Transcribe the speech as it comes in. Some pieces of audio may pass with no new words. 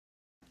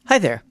Hi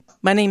there,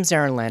 my name's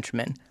Aaron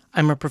Lanterman.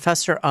 I'm a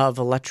professor of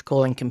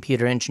electrical and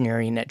computer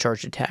engineering at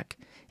Georgia Tech.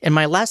 In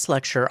my last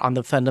lecture on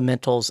the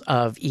fundamentals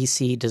of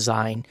ECE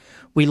design,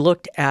 we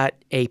looked at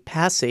a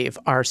passive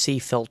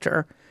RC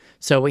filter.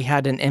 So we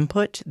had an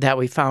input that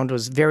we found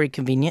was very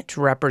convenient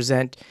to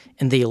represent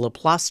in the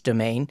Laplace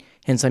domain,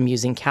 hence I'm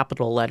using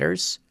capital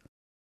letters.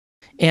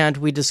 And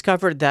we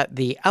discovered that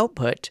the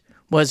output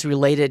was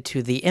related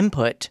to the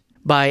input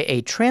by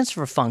a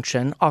transfer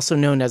function, also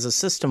known as a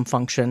system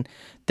function,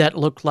 that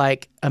looked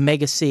like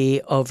omega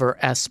c over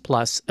s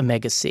plus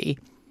omega c.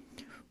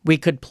 We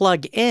could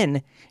plug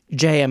in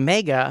j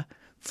omega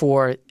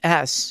for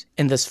s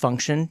in this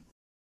function.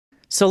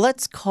 So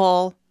let's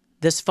call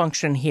this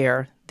function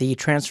here the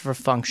transfer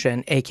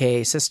function,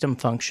 aka system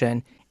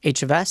function,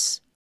 h of s.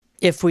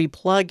 If we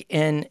plug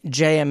in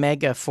j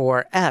omega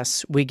for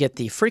s, we get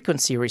the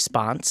frequency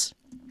response.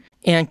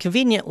 And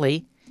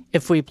conveniently,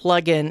 if we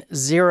plug in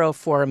 0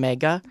 for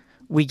omega,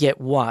 we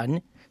get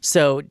 1.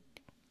 So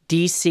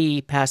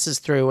DC passes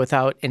through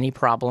without any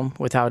problem,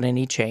 without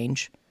any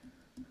change.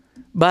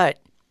 But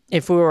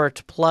if we were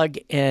to plug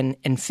in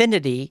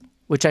infinity,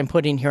 which I'm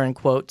putting here in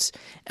quotes,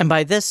 and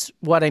by this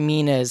what I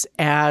mean is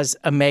as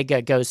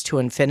omega goes to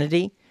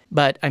infinity,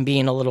 but I'm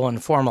being a little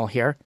informal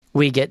here,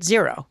 we get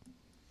 0.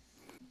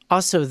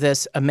 Also,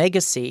 this omega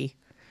c,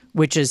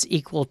 which is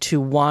equal to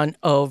 1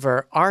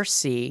 over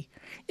RC,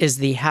 is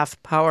the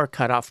half power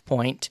cutoff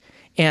point.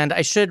 And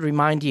I should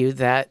remind you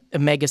that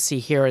omega c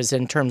here is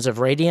in terms of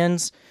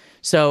radians.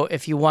 So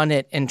if you want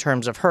it in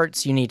terms of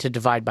hertz, you need to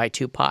divide by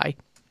 2 pi.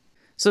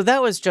 So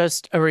that was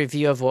just a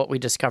review of what we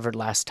discovered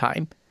last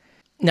time.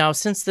 Now,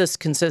 since this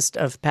consists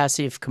of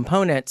passive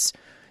components,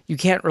 you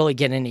can't really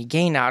get any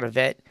gain out of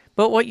it.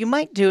 But what you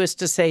might do is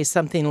to say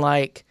something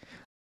like,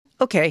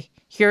 okay,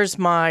 here's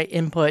my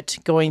input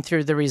going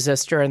through the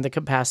resistor and the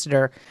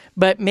capacitor,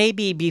 but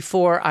maybe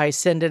before I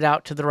send it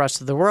out to the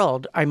rest of the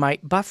world, I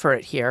might buffer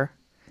it here.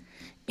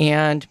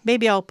 And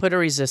maybe I'll put a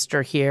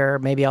resistor here,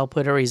 maybe I'll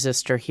put a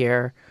resistor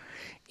here.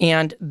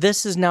 And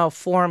this is now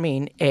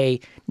forming a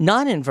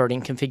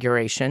non-inverting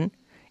configuration.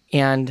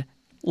 And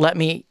let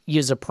me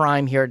use a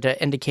prime here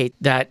to indicate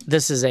that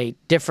this is a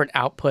different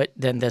output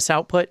than this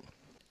output.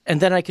 And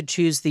then I could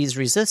choose these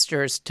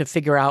resistors to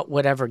figure out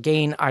whatever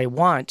gain I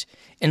want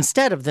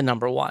instead of the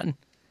number 1.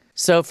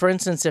 So for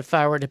instance, if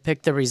I were to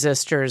pick the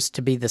resistors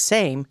to be the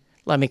same,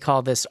 let me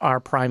call this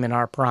R prime and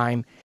R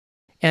prime.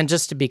 And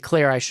just to be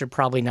clear, I should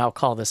probably now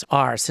call this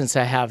R since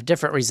I have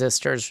different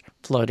resistors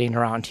floating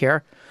around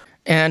here.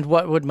 And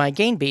what would my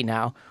gain be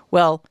now?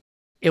 Well,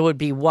 it would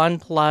be 1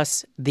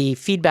 plus the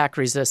feedback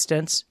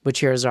resistance, which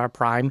here is R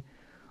prime,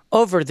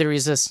 over the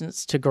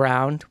resistance to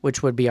ground,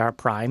 which would be R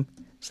prime.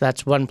 So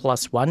that's 1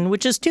 plus 1,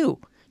 which is 2.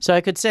 So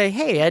I could say,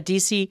 hey, at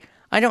DC,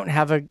 I don't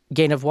have a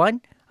gain of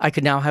 1. I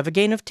could now have a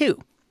gain of 2.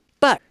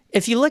 But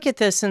if you look at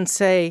this and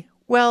say,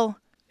 well,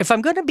 if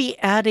I'm going to be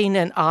adding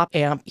an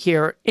op-amp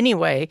here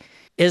anyway,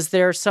 is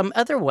there some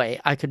other way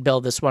I could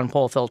build this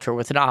one-pole filter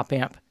with an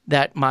op-amp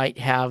that might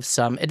have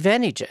some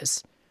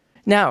advantages?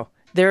 Now,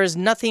 there is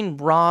nothing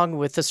wrong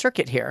with the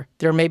circuit here.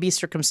 There may be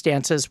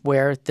circumstances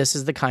where this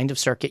is the kind of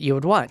circuit you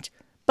would want.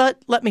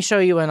 But let me show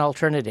you an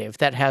alternative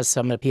that has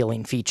some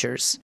appealing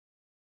features.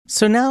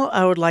 So now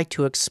I would like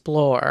to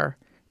explore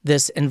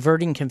this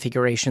inverting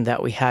configuration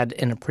that we had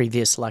in a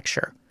previous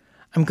lecture.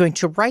 I'm going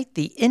to write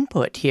the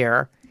input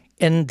here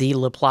in the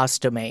Laplace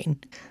domain.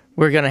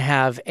 We're going to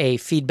have a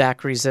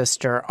feedback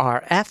resistor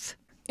RF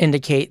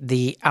indicate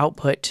the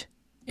output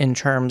in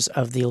terms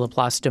of the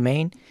Laplace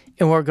domain,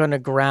 and we're going to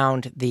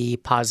ground the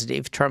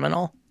positive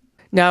terminal.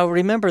 Now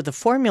remember, the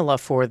formula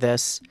for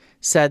this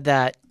said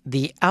that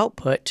the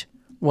output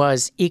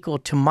was equal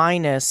to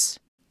minus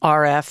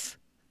RF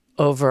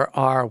over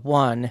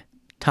R1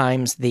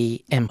 times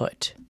the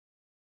input.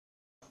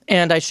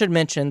 And I should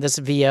mention this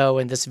VO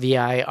and this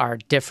VI are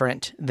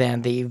different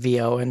than the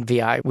VO and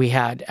VI we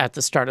had at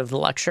the start of the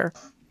lecture.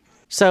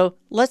 So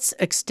let's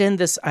extend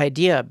this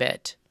idea a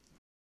bit.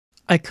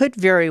 I could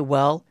very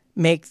well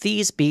make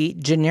these be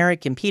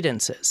generic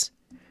impedances.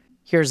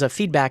 Here's a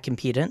feedback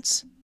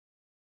impedance.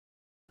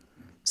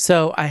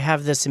 So I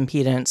have this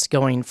impedance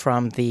going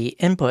from the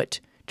input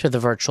to the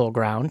virtual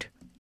ground.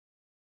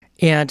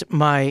 And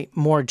my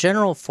more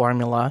general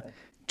formula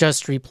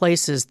just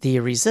replaces the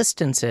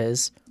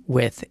resistances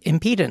with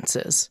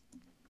impedances.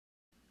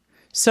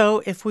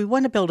 So if we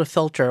want to build a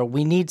filter,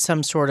 we need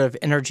some sort of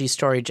energy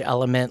storage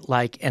element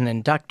like an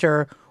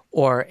inductor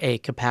or a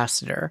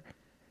capacitor.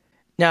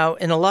 Now,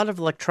 in a lot of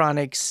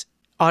electronics,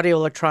 audio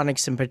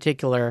electronics in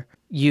particular,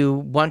 you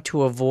want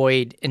to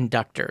avoid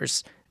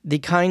inductors. The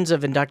kinds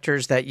of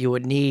inductors that you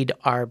would need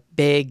are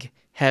big,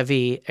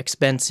 heavy,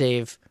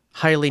 expensive,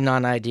 highly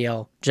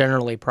non-ideal,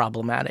 generally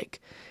problematic.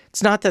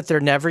 It's not that they're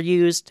never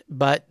used,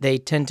 but they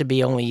tend to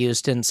be only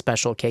used in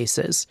special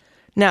cases.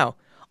 Now,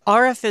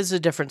 RF is a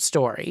different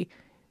story.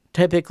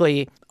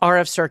 Typically,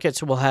 RF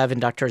circuits will have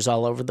inductors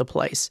all over the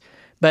place.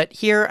 But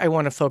here I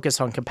want to focus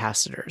on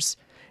capacitors.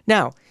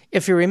 Now,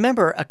 if you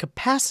remember, a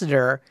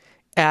capacitor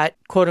at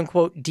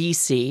quote-unquote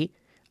DC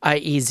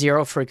i.e.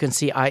 zero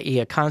frequency, i.e.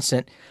 a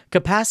constant,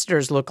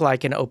 capacitors look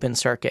like an open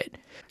circuit.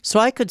 So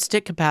I could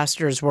stick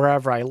capacitors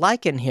wherever I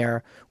like in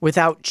here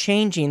without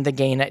changing the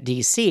gain at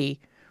DC,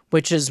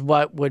 which is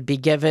what would be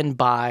given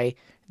by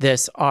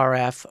this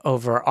RF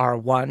over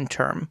R1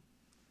 term.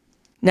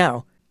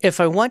 Now, if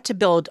I want to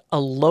build a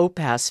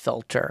low-pass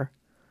filter,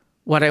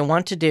 what I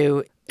want to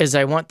do is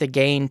I want the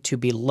gain to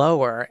be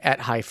lower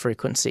at high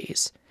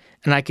frequencies.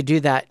 And I could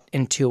do that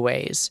in two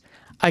ways.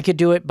 I could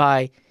do it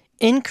by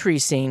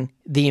increasing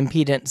the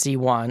impedance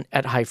Z1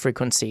 at high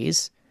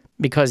frequencies,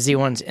 because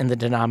Z1's in the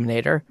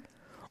denominator,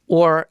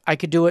 or I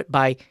could do it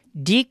by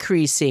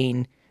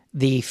decreasing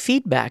the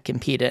feedback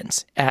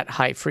impedance at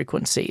high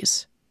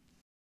frequencies.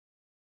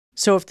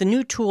 So if the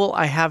new tool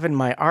I have in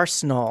my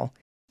arsenal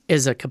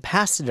is a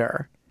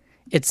capacitor,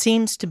 it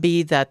seems to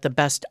be that the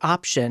best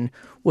option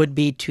would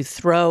be to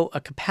throw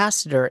a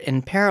capacitor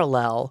in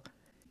parallel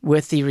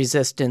with the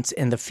resistance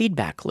in the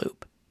feedback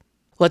loop.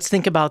 Let's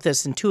think about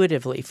this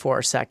intuitively for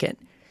a second.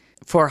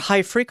 For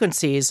high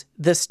frequencies,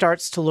 this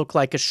starts to look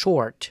like a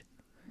short.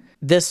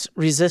 This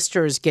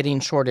resistor is getting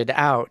shorted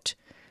out.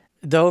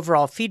 The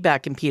overall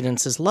feedback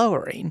impedance is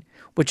lowering,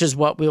 which is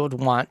what we would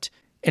want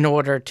in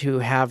order to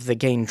have the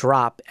gain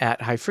drop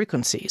at high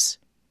frequencies.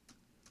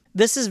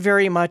 This is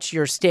very much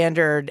your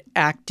standard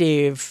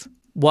active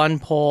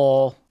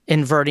one-pole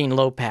inverting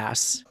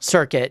low-pass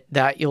circuit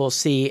that you'll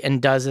see in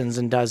dozens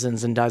and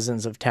dozens and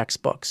dozens of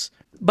textbooks.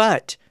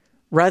 But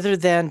rather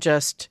than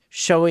just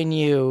showing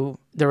you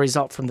the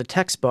result from the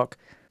textbook,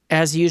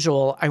 as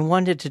usual, I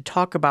wanted to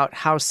talk about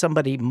how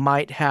somebody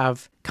might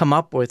have come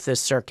up with this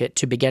circuit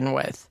to begin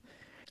with.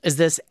 Is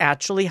this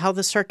actually how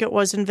the circuit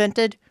was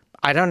invented?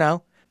 I don't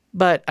know,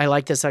 but I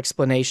like this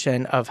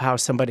explanation of how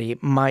somebody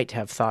might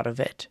have thought of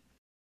it.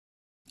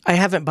 I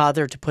haven't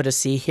bothered to put a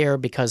C here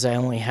because I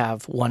only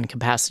have one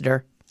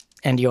capacitor,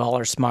 and you all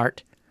are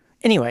smart.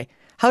 Anyway,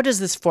 how does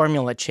this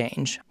formula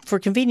change? For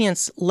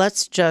convenience,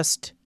 let's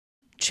just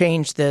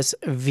change this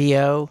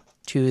VO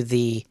to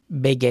the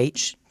big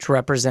H to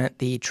represent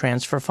the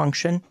transfer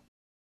function.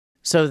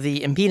 So the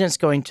impedance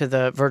going to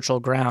the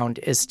virtual ground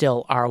is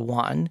still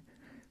R1.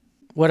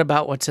 What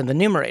about what's in the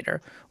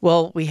numerator?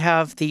 Well, we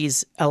have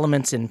these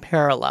elements in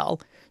parallel.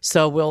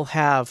 So we'll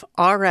have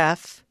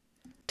RF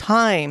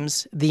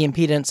times the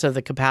impedance of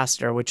the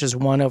capacitor, which is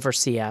 1 over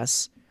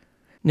CS.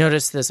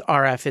 Notice this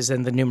RF is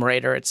in the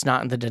numerator. It's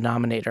not in the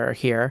denominator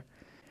here.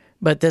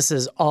 But this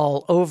is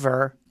all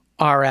over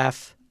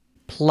RF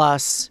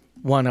plus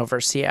 1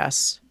 over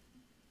CS.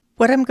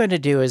 What I'm going to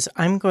do is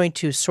I'm going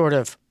to sort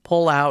of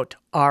pull out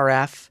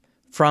RF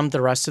from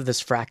the rest of this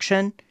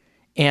fraction,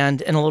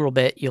 and in a little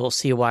bit you'll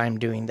see why I'm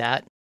doing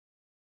that.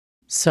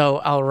 So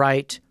I'll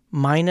write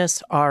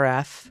minus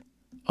RF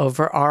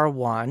over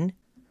R1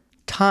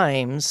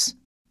 times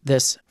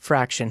this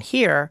fraction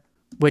here,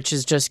 which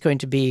is just going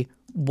to be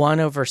 1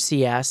 over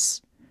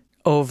CS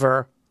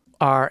over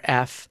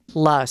RF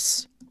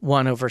plus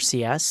 1 over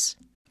CS.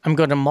 I'm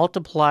going to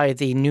multiply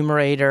the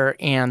numerator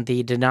and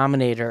the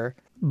denominator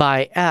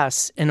by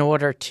S in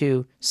order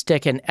to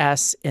stick an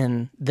S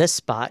in this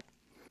spot.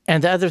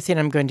 And the other thing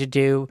I'm going to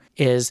do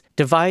is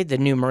divide the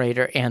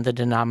numerator and the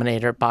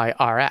denominator by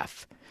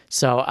RF.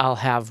 So I'll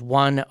have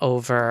 1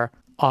 over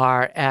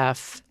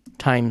RF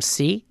times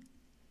C.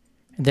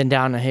 And then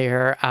down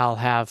here, I'll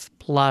have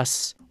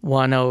plus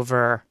 1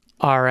 over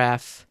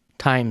RF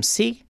times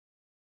C.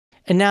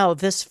 And now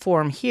this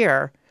form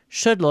here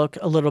should look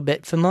a little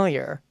bit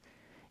familiar.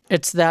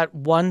 It's that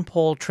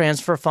one-pole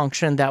transfer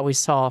function that we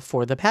saw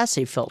for the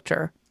passive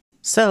filter.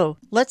 So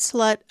let's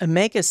let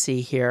omega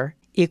C here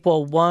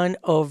equal 1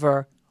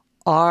 over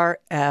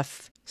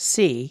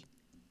RFC,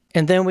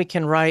 and then we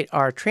can write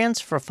our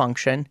transfer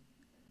function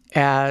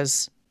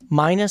as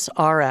minus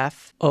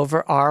RF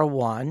over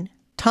R1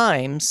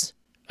 times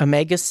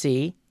omega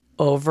C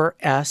over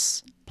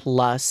S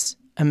plus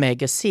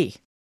omega C.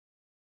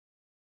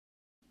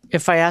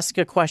 If I ask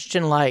a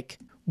question like,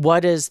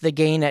 what is the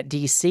gain at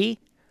DC?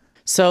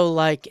 So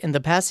like in the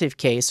passive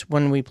case,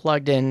 when we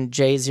plugged in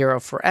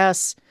J0 for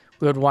S,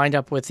 we would wind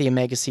up with the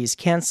omega C's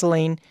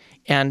canceling,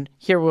 and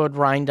here we would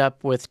wind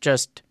up with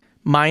just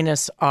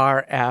minus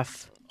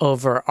RF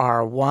over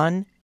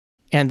R1,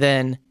 and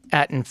then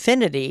at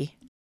infinity,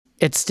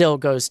 it still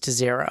goes to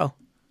 0.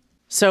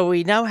 So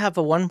we now have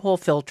a one-pole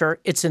filter,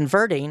 it's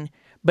inverting,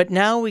 but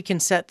now we can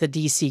set the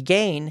DC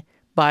gain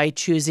by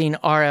choosing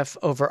RF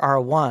over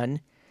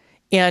R1,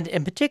 and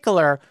in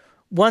particular,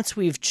 once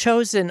we've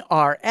chosen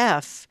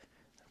RF,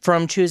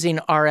 from choosing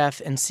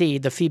RF and C,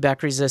 the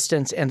feedback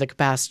resistance and the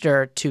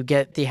capacitor, to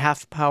get the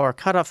half-power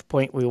cutoff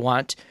point we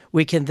want,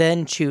 we can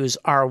then choose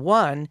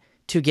R1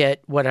 to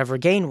get whatever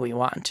gain we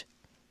want.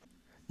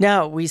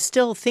 Now, we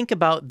still think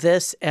about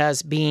this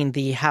as being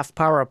the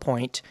half-power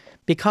point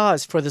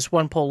because for this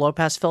one-pole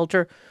low-pass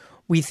filter,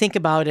 we think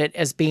about it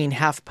as being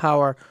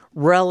half-power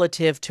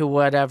relative to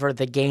whatever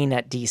the gain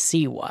at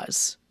DC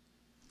was.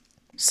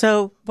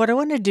 So what I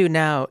want to do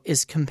now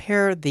is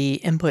compare the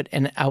input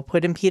and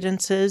output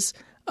impedances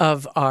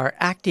of our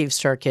active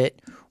circuit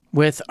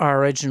with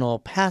our original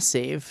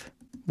passive,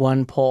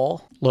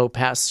 one-pole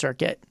low-pass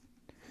circuit.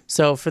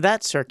 So for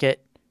that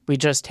circuit, we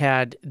just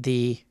had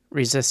the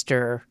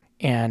resistor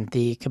and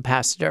the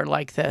capacitor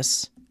like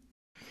this.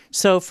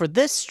 So for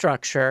this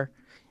structure,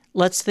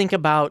 let's think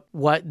about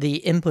what the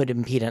input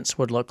impedance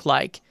would look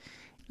like.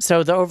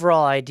 So the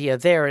overall idea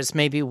there is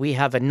maybe we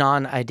have a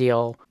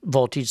non-ideal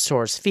voltage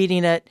source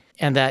feeding it,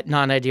 and that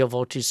non-ideal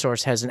voltage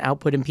source has an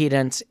output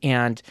impedance,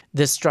 and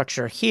this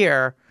structure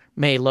here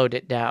may load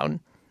it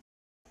down.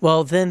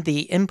 Well, then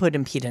the input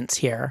impedance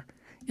here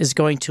is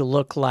going to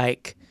look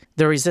like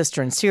the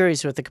resistor in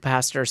series with the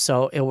capacitor,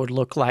 so it would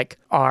look like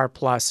R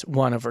plus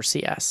 1 over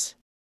CS.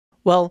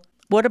 Well,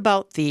 what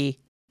about the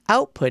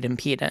output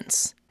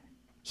impedance?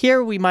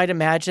 Here we might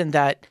imagine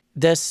that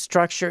this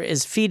structure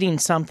is feeding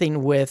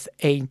something with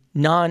a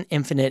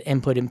non-infinite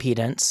input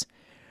impedance,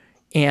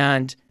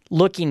 and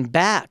looking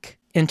back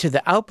into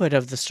the output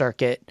of the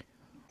circuit,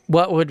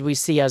 what would we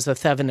see as the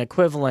Thevenin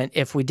equivalent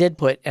if we did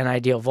put an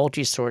ideal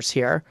voltage source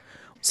here?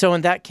 So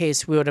in that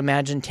case, we would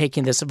imagine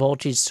taking this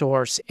voltage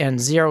source and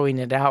zeroing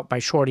it out by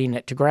shorting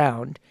it to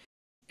ground,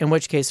 in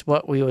which case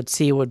what we would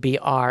see would be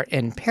R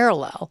in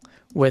parallel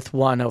with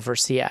 1 over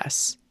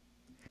CS.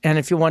 And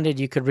if you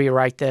wanted, you could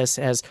rewrite this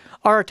as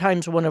R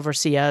times 1 over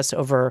CS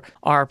over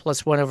R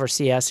plus 1 over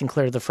CS and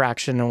clear the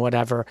fraction and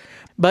whatever.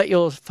 But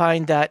you'll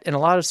find that in a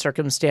lot of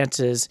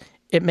circumstances,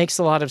 it makes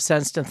a lot of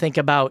sense to think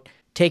about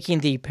taking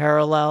the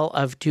parallel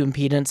of two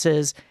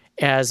impedances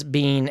as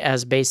being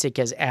as basic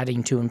as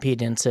adding two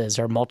impedances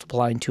or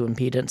multiplying two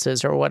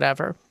impedances or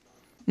whatever.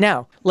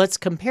 Now, let's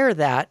compare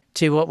that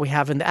to what we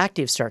have in the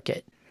active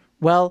circuit.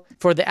 Well,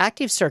 for the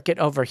active circuit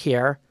over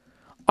here,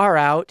 R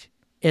out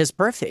is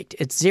perfect.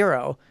 It's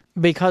 0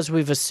 because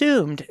we've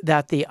assumed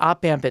that the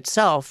op-amp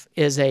itself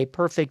is a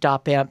perfect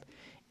op-amp,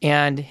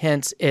 and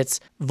hence its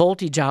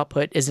voltage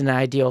output is an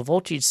ideal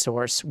voltage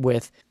source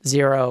with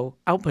 0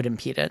 output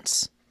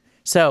impedance.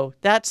 So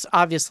that's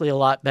obviously a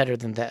lot better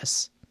than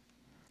this.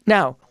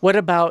 Now, what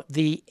about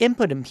the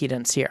input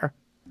impedance here?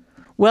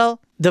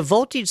 Well, the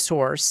voltage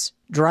source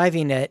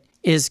driving it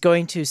is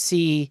going to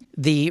see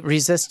the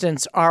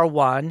resistance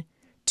R1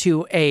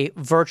 to a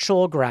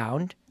virtual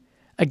ground.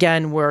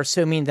 Again, we're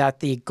assuming that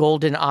the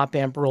golden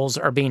op-amp rules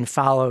are being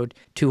followed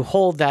to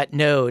hold that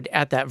node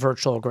at that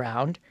virtual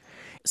ground.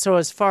 So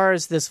as far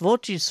as this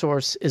voltage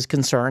source is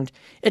concerned,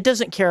 it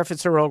doesn't care if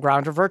it's a real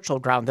ground or virtual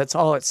ground. That's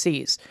all it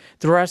sees.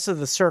 The rest of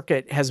the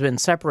circuit has been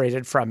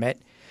separated from it.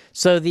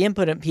 So the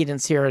input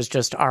impedance here is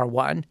just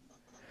R1.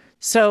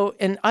 So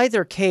in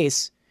either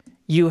case,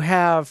 you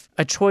have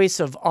a choice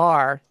of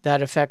R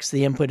that affects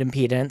the input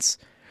impedance.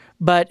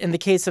 But in the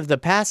case of the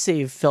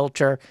passive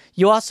filter,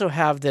 you also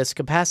have this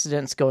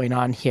capacitance going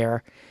on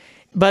here.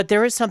 But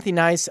there is something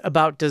nice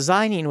about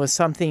designing with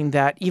something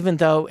that, even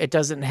though it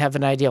doesn't have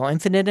an ideal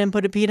infinite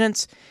input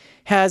impedance,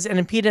 has an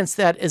impedance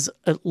that is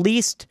at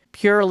least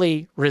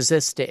purely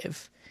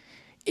resistive.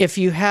 If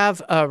you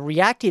have a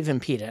reactive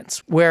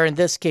impedance, where in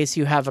this case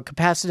you have a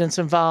capacitance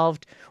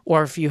involved,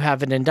 or if you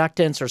have an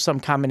inductance or some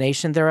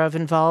combination thereof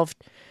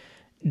involved,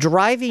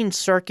 driving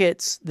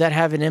circuits that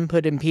have an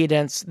input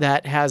impedance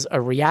that has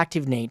a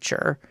reactive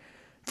nature,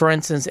 for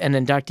instance, an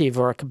inductive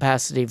or a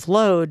capacitive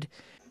load,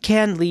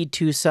 can lead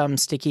to some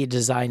sticky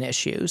design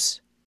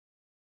issues.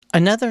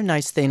 Another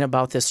nice thing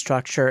about this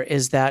structure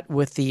is that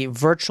with the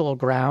virtual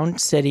ground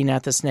sitting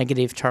at this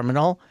negative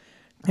terminal,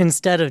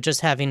 instead of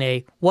just having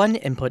a one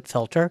input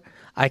filter,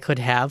 I could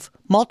have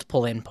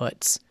multiple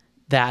inputs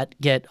that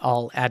get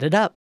all added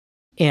up.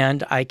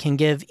 And I can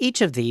give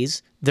each of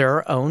these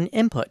their own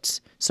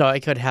inputs. So I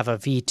could have a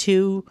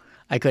V2,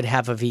 I could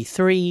have a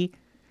V3.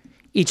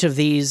 Each of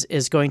these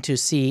is going to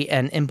see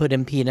an input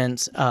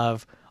impedance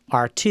of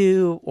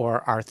R2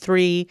 or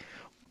R3,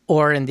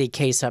 or in the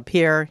case up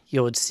here,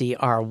 you would see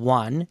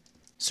R1.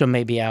 So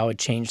maybe I would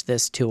change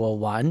this to a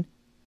 1.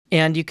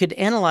 And you could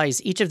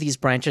analyze each of these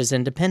branches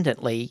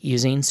independently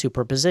using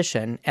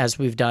superposition, as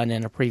we've done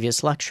in a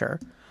previous lecture.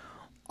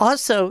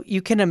 Also,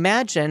 you can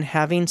imagine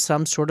having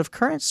some sort of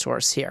current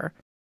source here.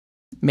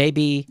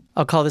 Maybe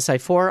I'll call this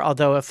I4,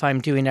 although if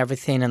I'm doing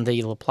everything in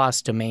the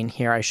Laplace domain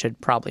here, I should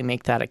probably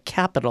make that a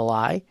capital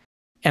I.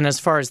 And as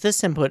far as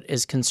this input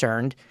is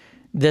concerned,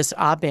 this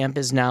op-amp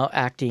is now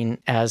acting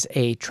as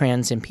a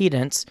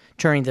transimpedance,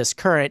 turning this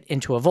current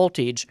into a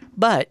voltage,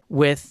 but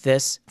with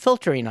this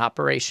filtering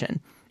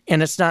operation.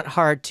 And it's not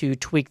hard to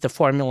tweak the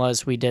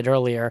formulas we did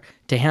earlier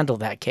to handle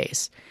that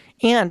case.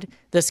 And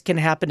this can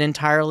happen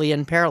entirely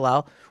in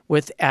parallel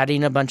with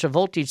adding a bunch of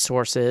voltage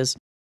sources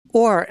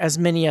or as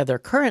many other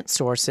current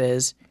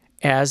sources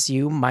as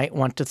you might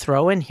want to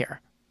throw in here.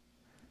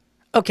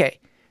 Okay,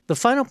 the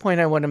final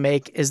point I want to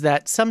make is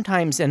that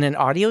sometimes in an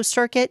audio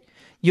circuit,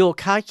 you'll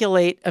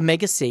calculate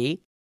omega c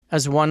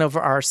as 1 over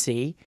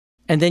RC,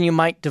 and then you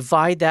might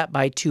divide that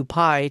by 2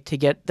 pi to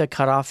get the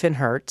cutoff in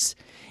hertz.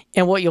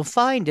 And what you'll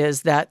find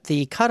is that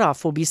the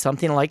cutoff will be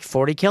something like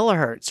 40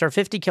 kilohertz or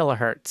 50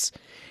 kilohertz.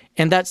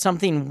 And that's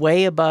something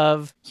way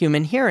above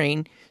human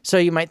hearing. So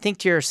you might think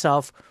to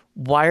yourself,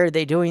 why are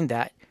they doing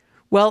that?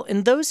 Well,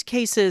 in those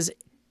cases,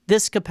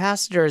 this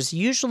capacitor is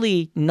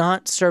usually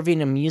not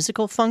serving a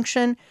musical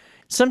function.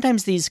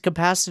 sometimes these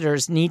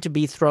capacitors need to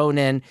be thrown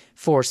in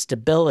for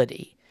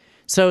stability.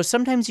 So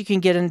sometimes you can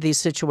get into these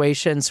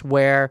situations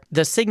where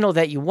the signal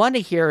that you want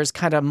to hear is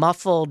kind of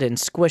muffled and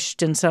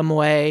squished in some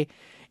way.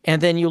 And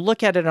then you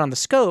look at it on the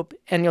scope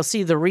and you'll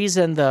see the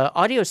reason the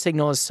audio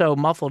signal is so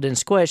muffled and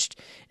squished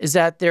is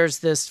that there's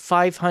this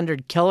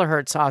 500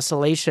 kilohertz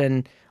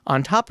oscillation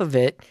on top of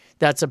it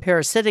that's a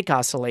parasitic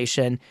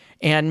oscillation.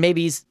 And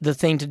maybe the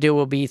thing to do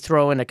will be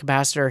throw in a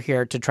capacitor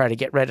here to try to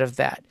get rid of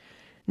that.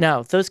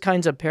 Now, those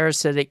kinds of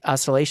parasitic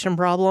oscillation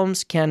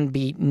problems can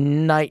be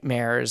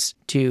nightmares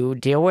to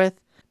deal with,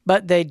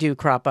 but they do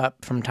crop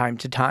up from time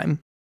to time.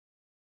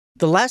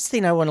 The last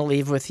thing I want to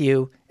leave with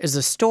you is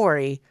a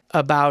story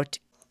about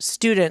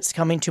students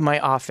coming to my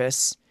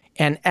office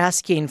and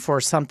asking for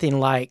something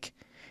like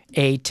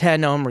a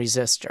 10 ohm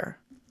resistor.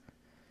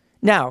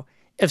 Now,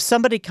 if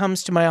somebody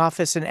comes to my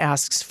office and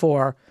asks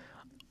for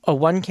a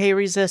 1K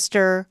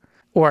resistor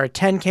or a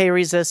 10K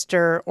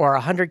resistor or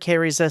a 100K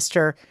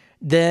resistor,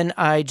 then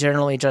I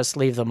generally just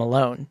leave them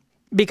alone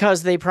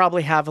because they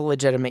probably have a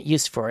legitimate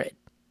use for it.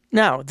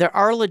 Now, there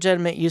are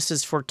legitimate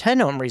uses for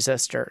 10 ohm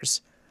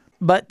resistors,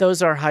 but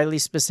those are highly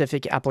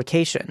specific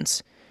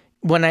applications.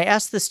 When I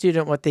asked the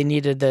student what they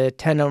needed the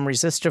 10 ohm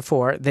resistor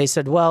for, they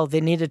said, well,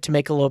 they needed to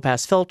make a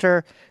low-pass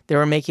filter. They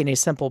were making a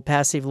simple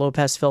passive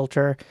low-pass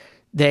filter.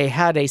 They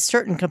had a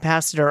certain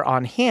capacitor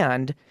on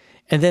hand,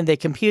 and then they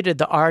computed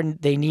the R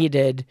they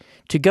needed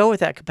to go with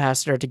that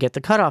capacitor to get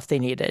the cutoff they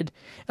needed.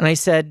 And I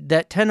said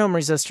that 10 ohm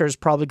resistor is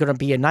probably going to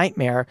be a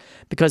nightmare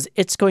because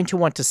it's going to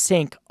want to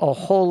sink a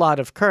whole lot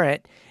of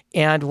current,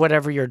 and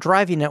whatever you're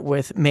driving it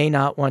with may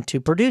not want to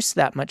produce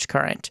that much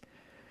current.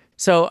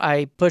 So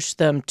I pushed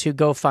them to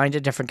go find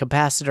a different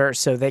capacitor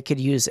so they could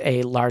use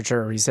a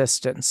larger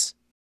resistance.